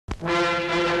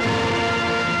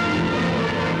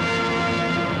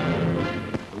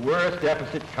first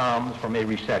deficit comes from a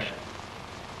recession.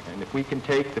 And if we can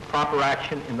take the proper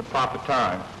action in the proper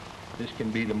time, this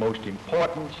can be the most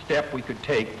important step we could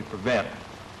take to prevent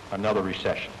another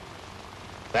recession.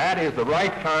 That is the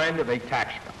right kind of a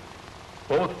tax cut,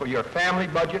 both for your family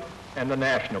budget and the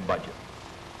national budget,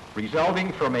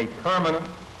 resulting from a permanent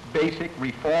basic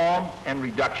reform and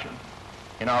reduction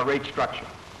in our rate structure,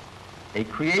 a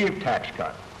creative tax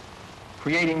cut,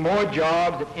 creating more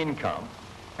jobs and income,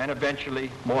 and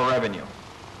eventually more revenue.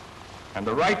 And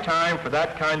the right time for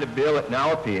that kind of bill, it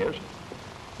now appears,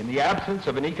 in the absence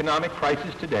of an economic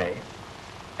crisis today,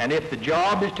 and if the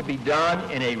job is to be done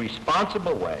in a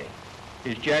responsible way,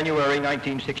 is January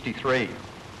 1963.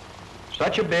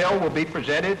 Such a bill will be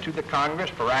presented to the Congress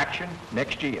for action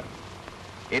next year.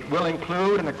 It will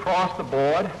include an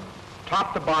across-the-board,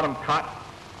 top-to-bottom cut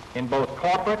in both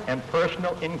corporate and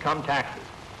personal income taxes.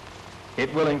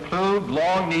 It will include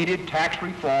long-needed tax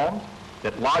reforms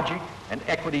that logic and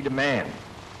equity demand.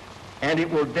 And it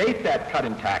will date that cut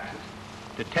in taxes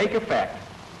to take effect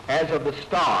as of the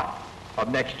start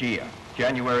of next year,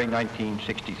 January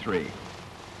 1963.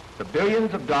 The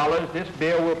billions of dollars this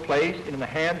bill will place in the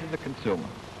hands of the consumer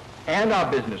and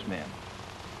our businessmen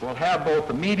will have both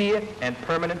immediate and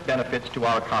permanent benefits to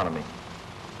our economy.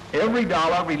 Every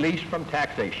dollar released from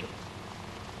taxation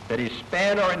that is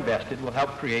spent or invested will help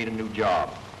create a new job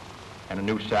and a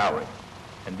new salary.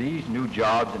 And these new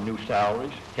jobs and new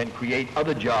salaries can create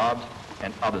other jobs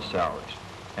and other salaries,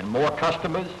 and more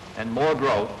customers and more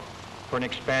growth for an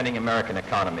expanding American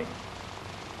economy.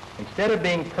 Instead of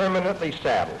being permanently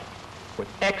saddled with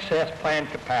excess planned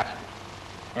capacity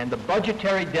and the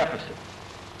budgetary deficit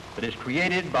that is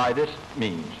created by this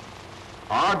means,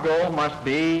 our goal must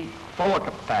be full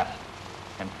capacity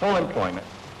and full employment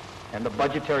and the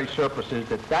budgetary surpluses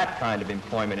that that kind of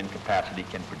employment and capacity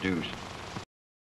can produce.